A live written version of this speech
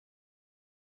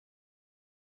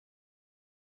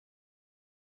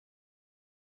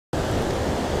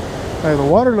The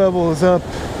water level is up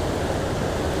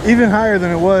even higher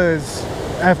than it was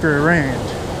after it rained.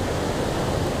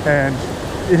 And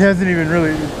it hasn't even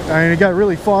really, I mean, it got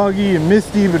really foggy and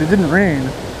misty, but it didn't rain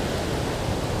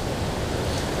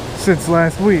since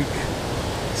last week.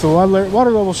 So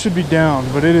water level should be down,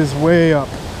 but it is way up.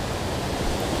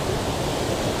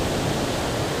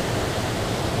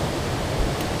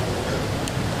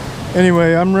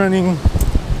 Anyway, I'm running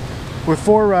with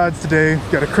 4 rods today.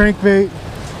 Got a crankbait,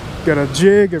 got a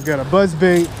jig, I've got a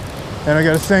buzzbait, and I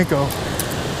got a Senko.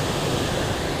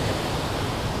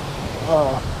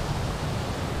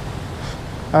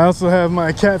 I also have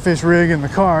my catfish rig in the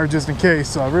car just in case,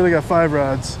 so I've really got 5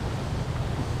 rods.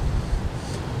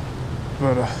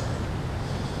 But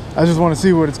I just want to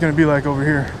see what it's going to be like over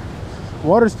here.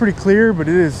 Water's pretty clear, but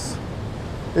it's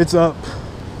up.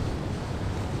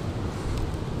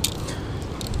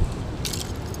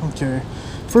 Okay,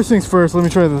 first things first, let me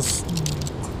try this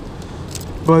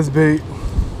buzzbait.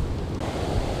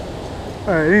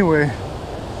 Alright, anyway,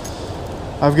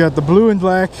 I've got the blue and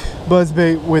black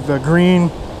buzzbait with a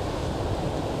green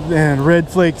and red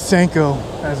flake Senko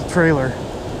as a trailer.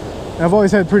 And I've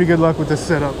always had pretty good luck with this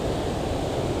setup.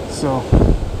 So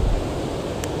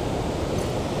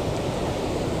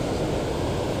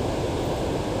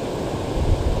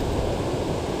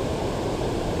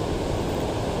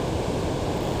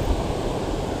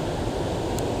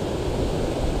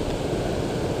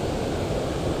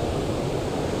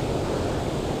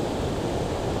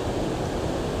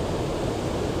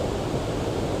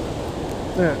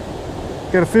yeah,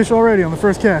 got a fish already on the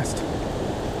first cast.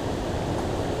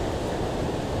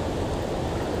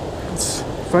 It's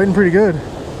fighting pretty good.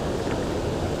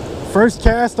 First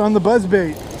cast on the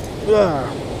buzzbait.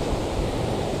 Ugh.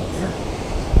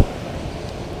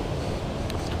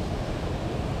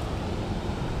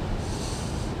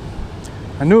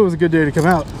 I knew it was a good day to come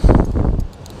out.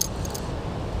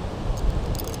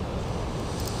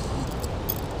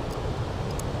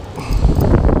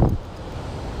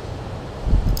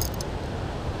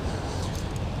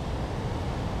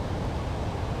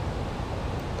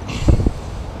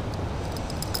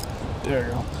 There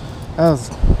you go. That was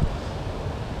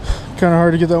kind of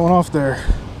hard to get that one off there.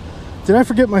 Did I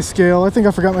forget my scale? I think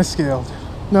I forgot my scale.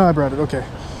 No, I brought it. Okay.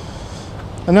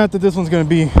 And not that this one's going to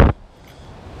be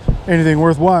anything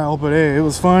worthwhile, but hey, it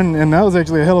was fun, and that was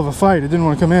actually a hell of a fight. It didn't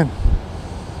want to come in.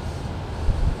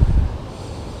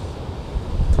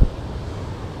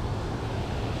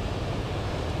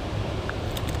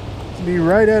 It'd be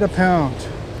right at a pound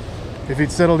if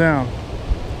he'd settle down.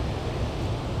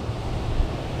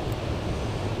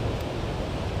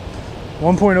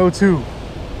 .02.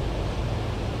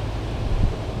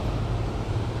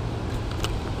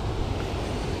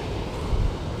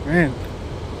 Man,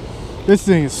 this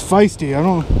thing is feisty. I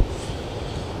don't.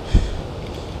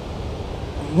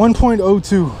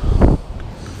 1.02.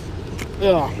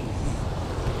 Yeah.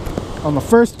 On the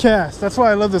first cast. That's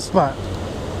why I love this spot.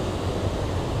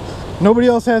 Nobody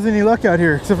else has any luck out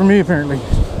here except for me, apparently.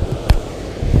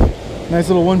 Nice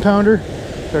little 1-pounder.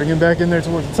 Gotta get back in there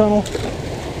towards the tunnel.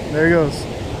 There he goes.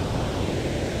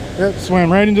 Yep, swam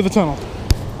right into the tunnel.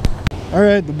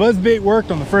 Alright, the buzzbait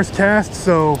worked on the first cast,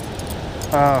 so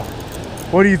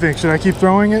what do you think? Should I keep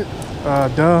throwing it?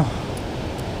 Duh.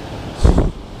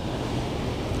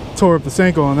 Tore up the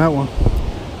Senko on that one.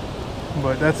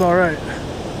 But that's alright.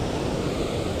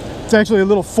 It's actually a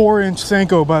little 4-inch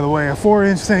Senko, by the way. A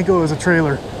 4-inch Senko is a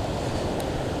trailer.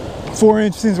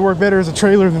 4-inch seems to work better as a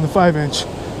trailer than the 5-inch.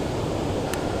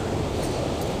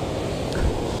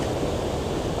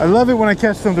 I love it when I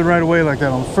catch something right away like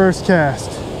that on the first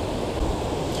cast.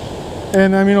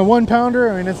 And I mean, a 1-pounder,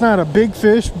 I mean, it's not a big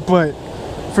fish, but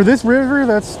for this river,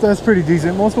 that's pretty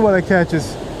decent. Most of what I catch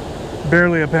is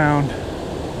barely a pound.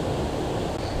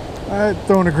 Alright,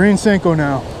 throwing a green Senko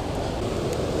now.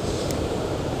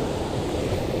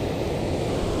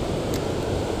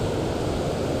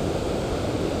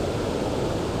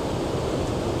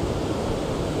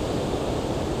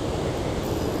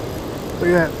 Look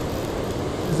at that.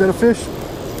 Is that a fish?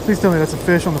 Please tell me that's a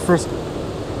fish on the first.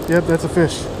 Yep, that's a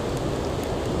fish.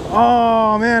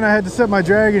 Oh man, I had to set my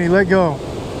drag and he let go.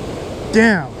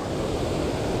 Damn.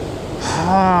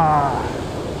 Ah.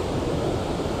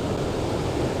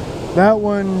 That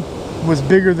one was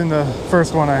bigger than the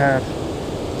first one I had.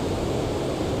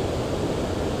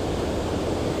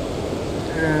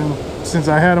 And since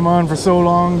I had him on for so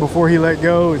long before he let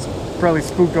go, it's probably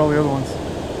spooked all the other ones.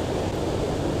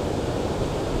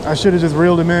 I should have just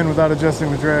reeled him in without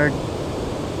adjusting the drag.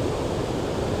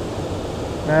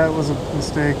 That was a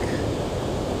mistake.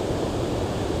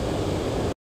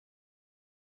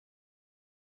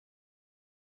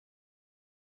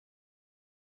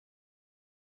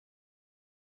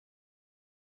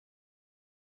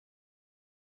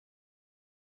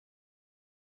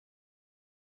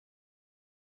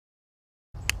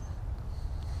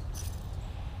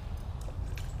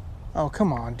 Oh,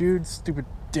 come on, dude. Stupid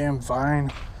damn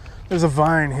vine. There's a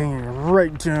vine hanging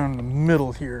right down the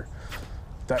middle here.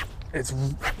 That it's...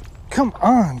 Come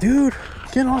on, dude.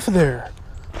 Get off of there.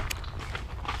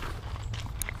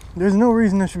 There's no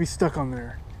reason that should be stuck on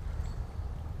there.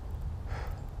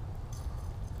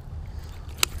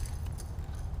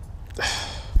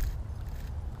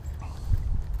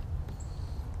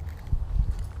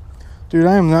 Dude,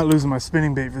 I am not losing my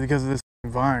spinning bait because of this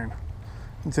vine.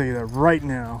 I'll tell you that right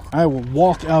now. I will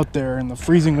walk out there in the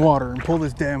freezing water and pull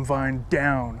this damn vine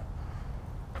down.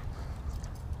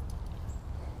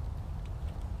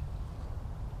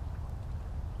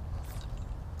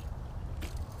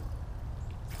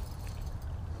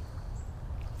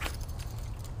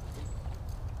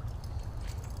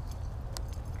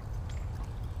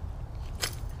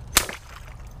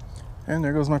 And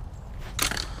there goes my...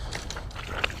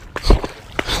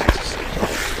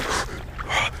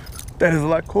 That is a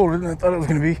lot colder than I thought it was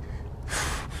going to be.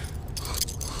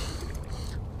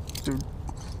 Dude,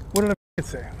 what did I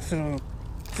say?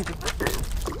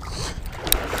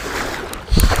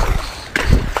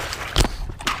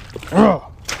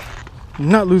 Oh, I'm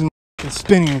not losing my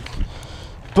spinning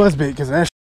buzzbait because of that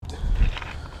shit.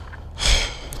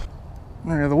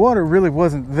 Okay, the water really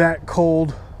wasn't that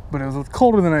cold, but it was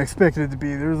colder than I expected it to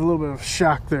be. There was a little bit of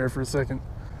shock there for a second.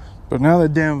 But now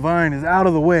that damn vine is out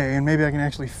of the way and maybe I can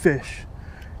actually fish.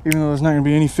 Even though there's not going to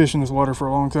be any fish in this water for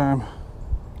a long time.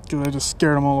 Because I just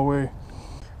scared them all away.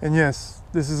 And yes,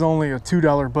 this is only a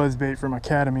 $2 buzzbait from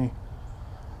Academy.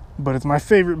 But it's my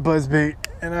favorite buzzbait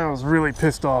and I was really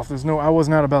pissed off. I was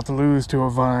not about to lose to a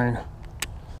vine.